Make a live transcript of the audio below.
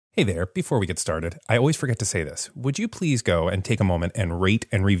Hey there, before we get started, I always forget to say this. Would you please go and take a moment and rate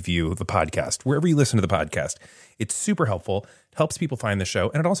and review the podcast, wherever you listen to the podcast? It's super helpful, it helps people find the show,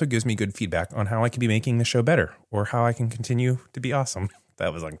 and it also gives me good feedback on how I can be making the show better, or how I can continue to be awesome.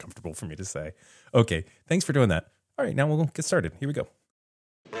 That was uncomfortable for me to say. Okay, thanks for doing that. All right, now we'll get started. Here we go.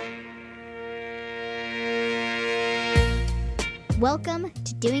 Welcome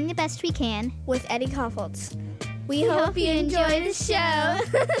to Doing the Best We Can with Eddie Koffoltz. We hope you enjoy the show.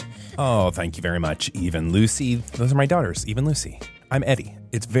 Oh, thank you very much, Eve and Lucy. Those are my daughters, Eve and Lucy. I'm Eddie.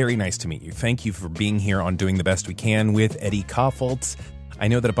 It's very nice to meet you. Thank you for being here on Doing the Best We Can with Eddie Koffoltz. I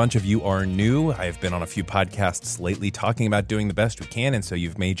know that a bunch of you are new. I've been on a few podcasts lately talking about doing the best we can, and so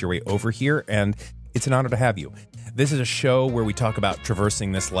you've made your way over here, and it's an honor to have you. This is a show where we talk about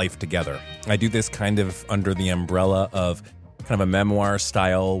traversing this life together. I do this kind of under the umbrella of kind of a memoir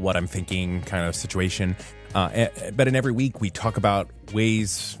style, what I'm thinking kind of situation. But in every week, we talk about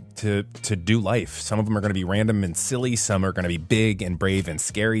ways to do life. Some of them are going to be random and silly. Some are going to be big and brave and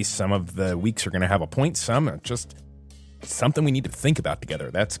scary. Some of the weeks are going to have a point. Some are just something we need to think about together.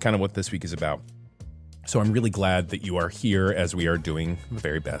 That's kind of what this week is about. So I'm really glad that you are here as we are doing the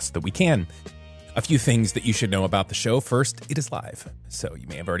very best that we can. A few things that you should know about the show. First, it is live. So you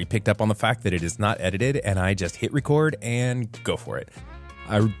may have already picked up on the fact that it is not edited, and I just hit record and go for it.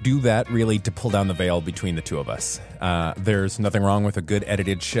 I do that really to pull down the veil between the two of us. There's nothing wrong with a good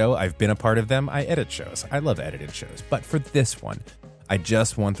edited show. I've been a part of them. I edit shows. I love edited shows. But for this one, I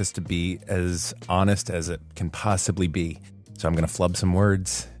just want this to be as honest as it can possibly be. So I'm going to flub some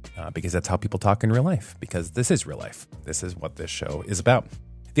words because that's how people talk in real life, because this is real life. This is what this show is about.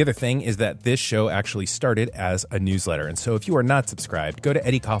 The other thing is that this show actually started as a newsletter. And so if you are not subscribed, go to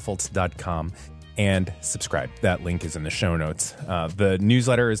eddieKoffoltz.com and subscribe. That link is in the show notes. The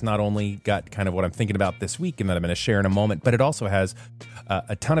newsletter has not only got kind of what I'm thinking about this week and that I'm going to share in a moment, but it also has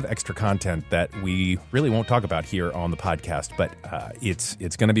a ton of extra content that we really won't talk about here on the podcast, but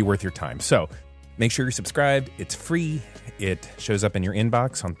it's going to be worth your time. So make sure you're subscribed. It's free. It shows up in your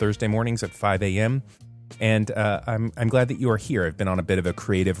inbox on Thursday mornings at 5 a.m., and I'm glad that you are here. I've been on a bit of a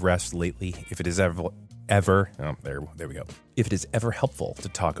creative rest lately. If it is there we go. If it is ever helpful to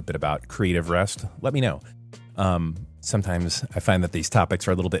talk a bit about creative rest, let me know. Sometimes I find that these topics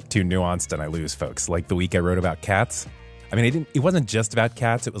are a little bit too nuanced and I lose folks. Like the week I wrote about cats. I mean, it wasn't just about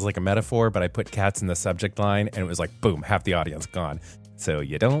cats. It was like a metaphor, but I put cats in the subject line and it was like, boom, half the audience gone. So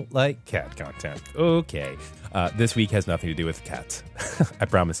you don't like cat content. Okay. This week has nothing to do with cats. I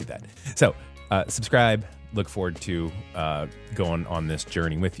promise you that. So subscribe. Look forward to going on this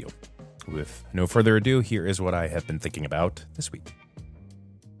journey with you. With no further ado, here is what I have been thinking about this week.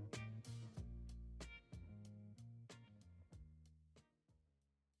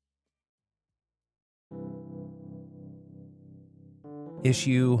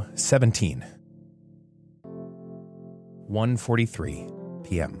 Issue 17, 1:43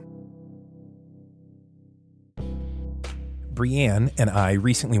 p.m. Brienne and I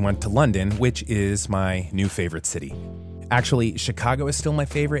recently went to London, which is my new favorite city. Actually, Chicago is still my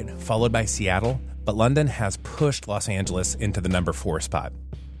favorite, followed by Seattle, but London has pushed Los Angeles into the number 4 spot.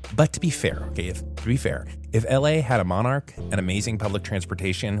 But to be fair, if LA had a monarch and amazing public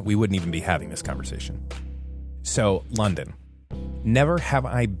transportation, we wouldn't even be having this conversation. So, London. Never have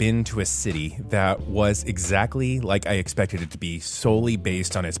I been to a city that was exactly like I expected it to be, solely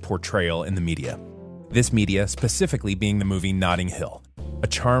based on its portrayal in the media. This media specifically being the movie Notting Hill, a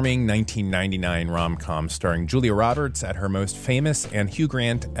charming 1999 rom-com starring Julia Roberts at her most famous and Hugh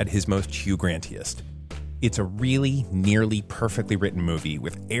Grant at his most Hugh Grantiest. It's a really nearly perfectly written movie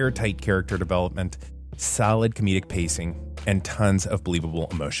with airtight character development, solid comedic pacing, and tons of believable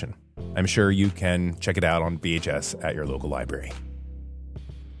emotion. I'm sure you can check it out on VHS at your local library.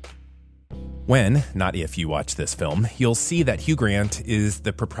 When, not if you watch this film, you'll see that Hugh Grant is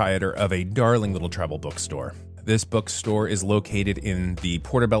the proprietor of a darling little travel bookstore. This bookstore is located in the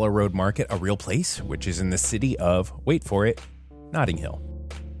Portobello Road Market, a real place, which is in the city of, wait for it, Notting Hill.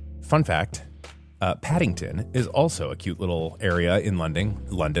 Fun fact, Paddington is also a cute little area in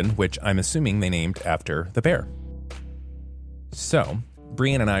London, which I'm assuming they named after the bear. So,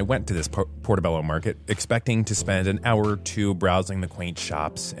 Brienne and I went to this Portobello Market expecting to spend an hour or two browsing the quaint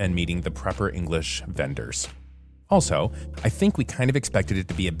shops and meeting the proper English vendors. Also, I think we kind of expected it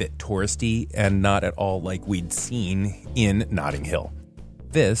to be a bit touristy and not at all like we'd seen in Notting Hill.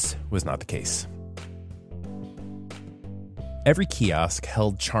 This was not the case. Every kiosk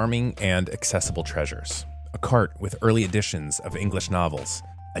held charming and accessible treasures. A cart with early editions of English novels,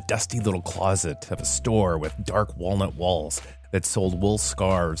 a dusty little closet of a store with dark walnut walls that sold wool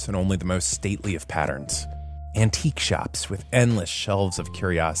scarves and only the most stately of patterns, Antique shops with endless shelves of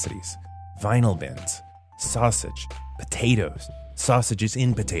curiosities. Vinyl bins. Sausage. Potatoes. Sausages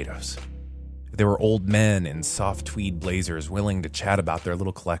in potatoes. There were old men in soft tweed blazers willing to chat about their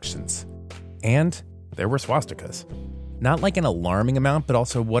little collections. And there were swastikas. Not like an alarming amount, but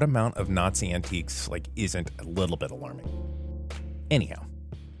also what amount of Nazi antiques isn't a little bit alarming. Anyhow,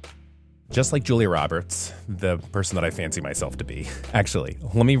 just like Julia Roberts, the person that I fancy myself to be. Actually,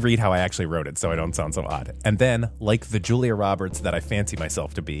 let me read how I actually wrote it so I don't sound so odd. And then, like the Julia Roberts that I fancy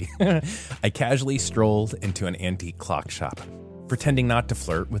myself to be, I casually strolled into an antique clock shop, pretending not to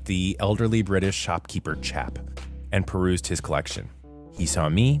flirt with the elderly British shopkeeper chap, and perused his collection. He saw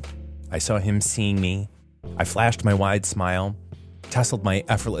me, I saw him seeing me. I flashed my wide smile, tousled my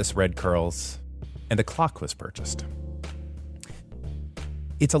effortless red curls, and a clock was purchased.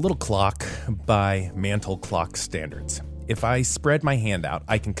 It's a little clock by mantle clock standards. If I spread my hand out,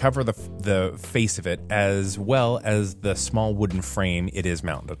 I can cover the face of it as well as the small wooden frame it is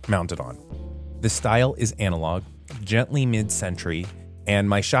mounted on. The style is analog, gently mid-century, and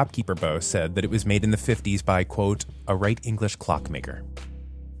my shopkeeper beau said that it was made in the 50s by, quote, a right English clockmaker.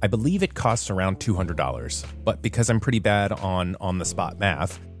 I believe it costs around $200, but because I'm pretty bad on the spot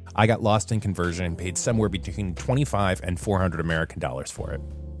math, I got lost in conversion and paid somewhere between $25 and $400 American dollars for it.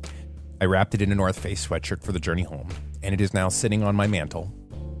 I wrapped it in a North Face sweatshirt for the journey home, and it is now sitting on my mantle,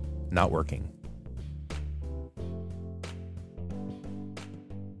 not working.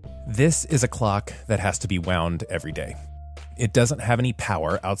 This is a clock that has to be wound every day. It doesn't have any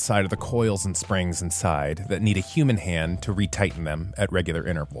power outside of the coils and springs inside that need a human hand to retighten them at regular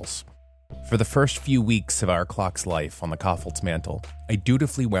intervals. For the first few weeks of our clock's life on the Koffelt's mantle, I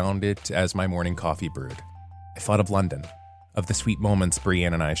dutifully wound it as my morning coffee brewed. I thought of London, of the sweet moments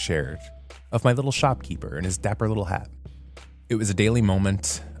Brienne and I shared, of my little shopkeeper and his dapper little hat. It was a daily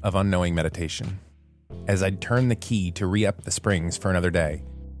moment of unknowing meditation. As I'd turn the key to re-up the springs for another day,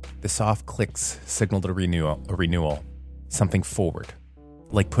 the soft clicks signaled a renewal. Something forward.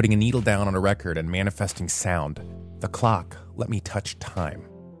 Like putting a needle down on a record and manifesting sound, the clock let me touch time.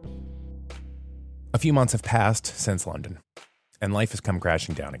 A few months have passed since London, and life has come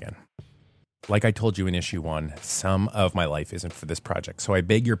crashing down again. Like I told you in issue 1, some of my life isn't for this project, so I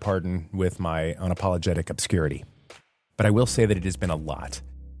beg your pardon with my unapologetic obscurity. But I will say that it has been a lot,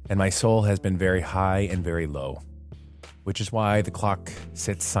 and my soul has been very high and very low, which is why the clock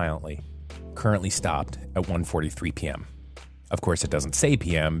sits silently, currently stopped at 1:43 p.m. Of course, it doesn't say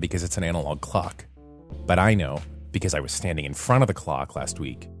PM because it's an analog clock. But I know because I was standing in front of the clock last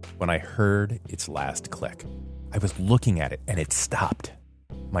week when I heard its last click. I was looking at it and it stopped.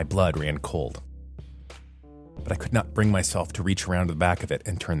 My blood ran cold. But I could not bring myself to reach around to the back of it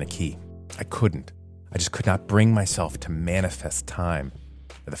and turn the key. I couldn't. I just could not bring myself to manifest time,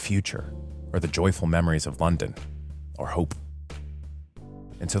 or the future, or the joyful memories of London, or hope.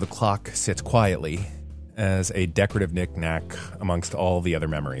 And so the clock sits quietly as a decorative knick-knack amongst all the other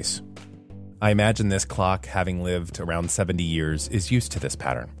memories. I imagine this clock, having lived around 70 years, is used to this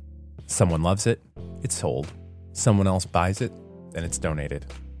pattern. Someone loves it, it's sold. Someone else buys it, then it's donated.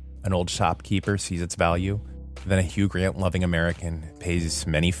 An old shopkeeper sees its value, then a Hugh Grant-loving American pays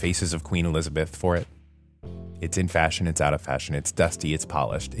many faces of Queen Elizabeth for it. It's in fashion, it's out of fashion, it's dusty, it's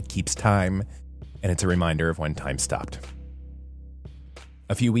polished, it keeps time, and it's a reminder of when time stopped.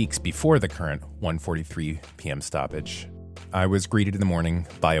 A few weeks before the current 1:43 p.m. stoppage, I was greeted in the morning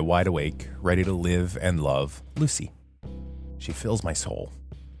by a wide-awake, ready to live and love Lucy. She fills my soul.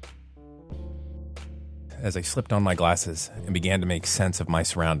 As I slipped on my glasses and began to make sense of my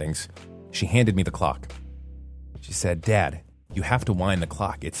surroundings, she handed me the clock. She said, "Dad, you have to wind the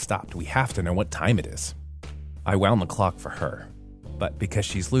clock. It's stopped. We have to know what time it is." I wound the clock for her, but because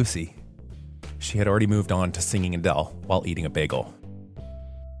she's Lucy, she had already moved on to singing Adele while eating a bagel.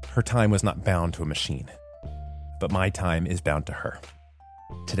 Her time was not bound to a machine, but my time is bound to her.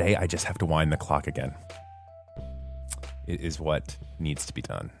 Today, I just have to wind the clock again. It is what needs to be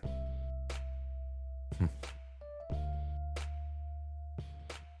done.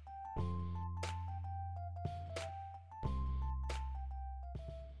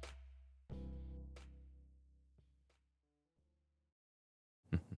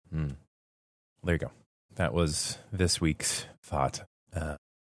 There you go. That was this week's thought. I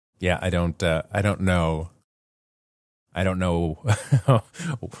don't know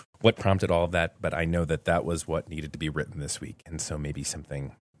what prompted all of that, but I know that that was what needed to be written this week, and so maybe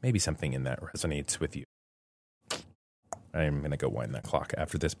something in that resonates with you. I'm gonna go wind that clock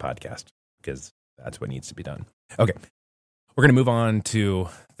after this podcast because that's what needs to be done. Okay, we're gonna move on to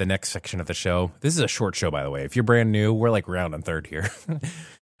the next section of the show. This is a short show, by the way. If you're brand new, we're like round on third here.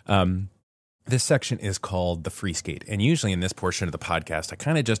 This section is called the free skate. And usually in this portion of the podcast, I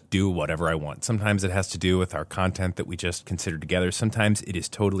kind of just do whatever I want. Sometimes it has to do with our content that we just considered together. Sometimes it is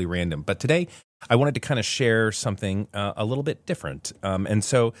totally random. But today I wanted to kind of share something a little bit different. And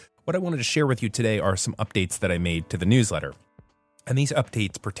so what I wanted to share with you today are some updates that I made to the newsletter. And these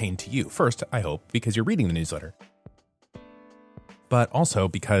updates pertain to you. First, I hope, because you're reading the newsletter. But also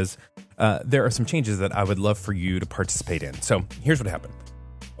because there are some changes that I would love for you to participate in. So here's what happened.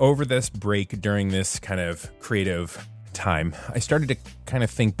 Over this break, during this kind of creative time, I started to kind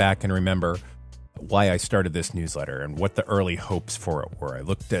of think back and remember why I started this newsletter and what the early hopes for it were. I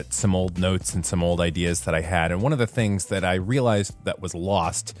looked at some old notes and some old ideas that I had. And one of the things that I realized that was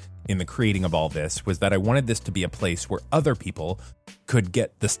lost in the creating of all this was that I wanted this to be a place where other people could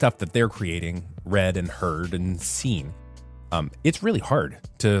get the stuff that they're creating read and heard and seen. It's really hard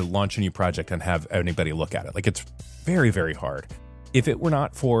to launch a new project and have anybody look at it. Like, it's very, very hard. If it were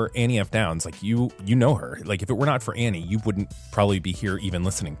not for Annie F. Downs, like you know her, like if it were not for Annie, you wouldn't probably be here even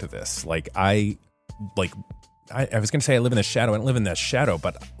listening to this. I was going to say I live in the shadow. I don't live in the shadow,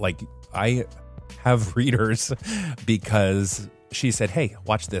 but like I have readers because she said, hey,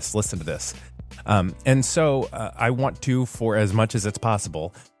 watch this, listen to this. And so I want to, for as much as it's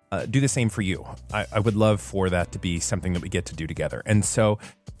possible, do the same for you. I would love for that to be something that we get to do together. And so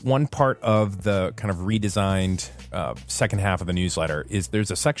one part of the kind of redesigned second half of the newsletter is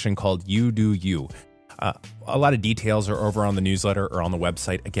there's a section called You Do You. A lot of details are over on the newsletter or on the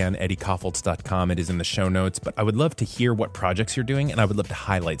website. Again, eddiekoffoltz.com. It is in the show notes. But I would love to hear what projects you're doing, and I would love to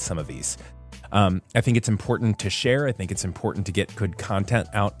highlight some of these. I think it's important to share. I think it's important to get good content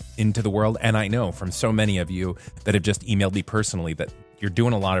out into the world. And I know from so many of you that have just emailed me personally that you're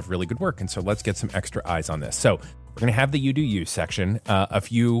doing a lot of really good work. And so let's get some extra eyes on this. So we're going to have the You Do You section. A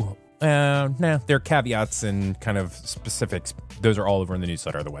few, there are caveats and kind of specifics. Those are all over in the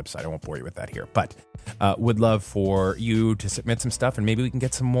newsletter or the website. I won't bore you with that here. But would love for you to submit some stuff, and maybe we can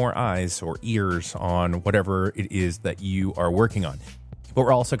get some more eyes or ears on whatever it is that you are working on. But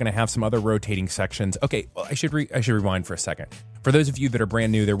we're also going to have some other rotating sections. Okay, well, I should rewind for a second. For those of you that are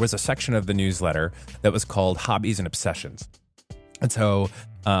brand new, there was a section of the newsletter that was called Hobbies and Obsessions. And so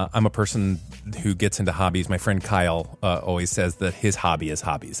I'm a person who gets into hobbies. My friend Kyle always says that his hobby is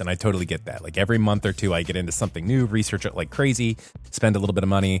hobbies. And I totally get that. Like every month or two, I get into something new, research it like crazy, spend a little bit of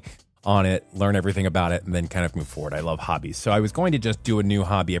money on it, learn everything about it, and then kind of move forward. I love hobbies. So I was going to just do a new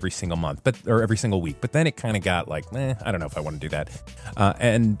hobby every single month, or every single week. But then it kind of got like, I don't know if I want to do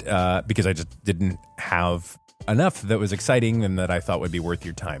that. Because I just didn't have enough that was exciting and that I thought would be worth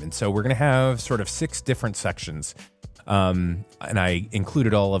your time. And so we're going to have sort of 6 different sections. And I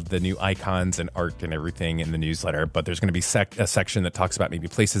included all of the new icons and art and everything in the newsletter, but there's going to be a section that talks about maybe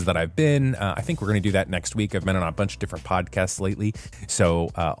places that I've been. I think we're going to do that next week. I've been on a bunch of different podcasts lately. So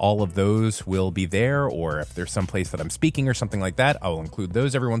all of those will be there, or if there's some place that I'm speaking or something like that, I'll include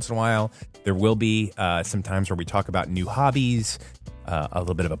those every once in a while. There will be some times where we talk about new hobbies, a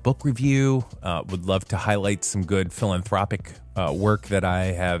little bit of a book review. Would love to highlight some good philanthropic work that I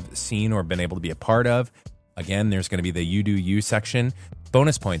have seen or been able to be a part of. Again, there's going to be the You Do You section.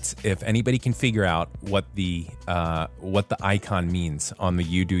 Bonus points if anybody can figure out what the icon means on the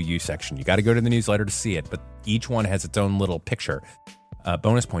You Do You section. You got to go to the newsletter to see it, but each one has its own little picture.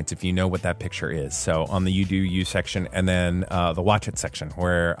 Bonus points if you know what that picture is. So on the You Do You section, and then the Watch It section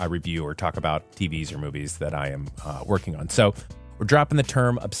where I review or talk about TVs or movies that I am working on. So we're dropping the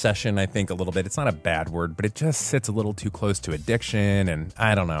term obsession, I think, a little bit. It's not a bad word, but it just sits a little too close to addiction. And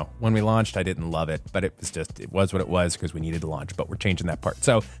I don't know. When we launched, I didn't love it, but it was what it was because we needed to launch. But we're changing that part.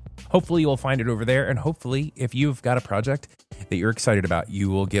 So hopefully you'll find it over there. And hopefully if you've got a project that you're excited about, you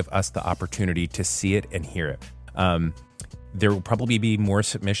will give us the opportunity to see it and hear it. There will probably be more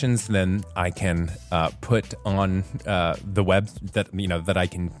submissions than I can put on the web that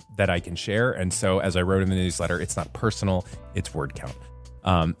I can share. And so, as I wrote in the newsletter, it's not personal; it's word count.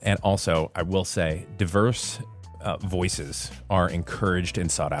 And also, I will say, diverse voices are encouraged and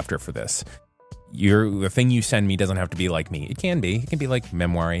sought after for this. The thing you send me doesn't have to be like me. It can be like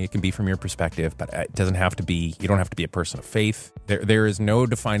memoir. It can be from your perspective, but it doesn't have to be. You don't have to be a person of faith. There is no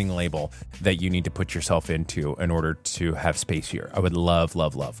defining label that you need to put yourself into in order to have space here. I would love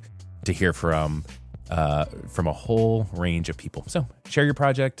to hear from a whole range of people. So share your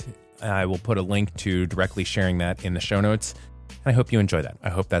project. I will put a link to directly sharing that in the show notes. And I hope you enjoy that. I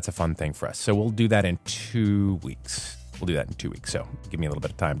hope that's a fun thing for us. So we'll do that in 2 weeks. So give me a little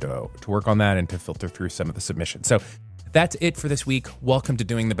bit of time to work on that and to filter through some of the submissions. So that's it for this week. Welcome to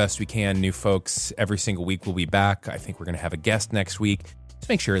Doing the Best We Can. New folks, every single week we'll be back. I think we're going to have a guest next week. Just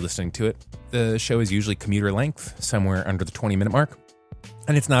make sure you're listening to it. The show is usually commuter length, somewhere under the 20-minute mark.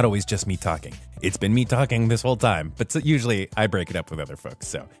 And it's not always just me talking. It's been me talking this whole time, but usually I break it up with other folks.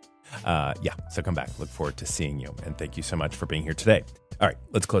 So so come back. Look forward to seeing you. And thank you so much for being here today. All right,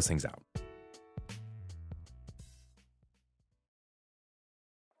 let's close things out.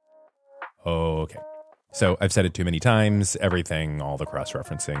 Okay. So I've said it too many times. Everything, all the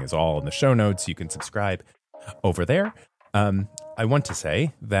cross-referencing is all in the show notes. You can subscribe over there. I want to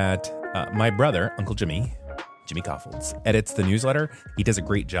say that my brother, Uncle Jimmy Koffolds, edits the newsletter. He does a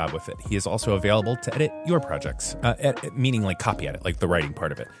great job with it. He is also available to edit your projects, meaning like copy edit, like the writing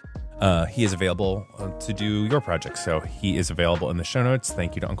part of it. He is available to do your projects. So he is available in the show notes.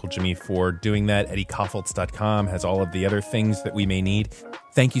 Thank you to Uncle Jimmy for doing that. EddieKoffolds.com has all of the other things that we may need.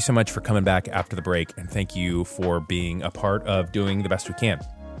 Thank you so much for coming back after the break. And thank you for being a part of doing the best we can.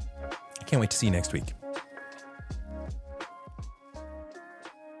 I can't wait to see you next week.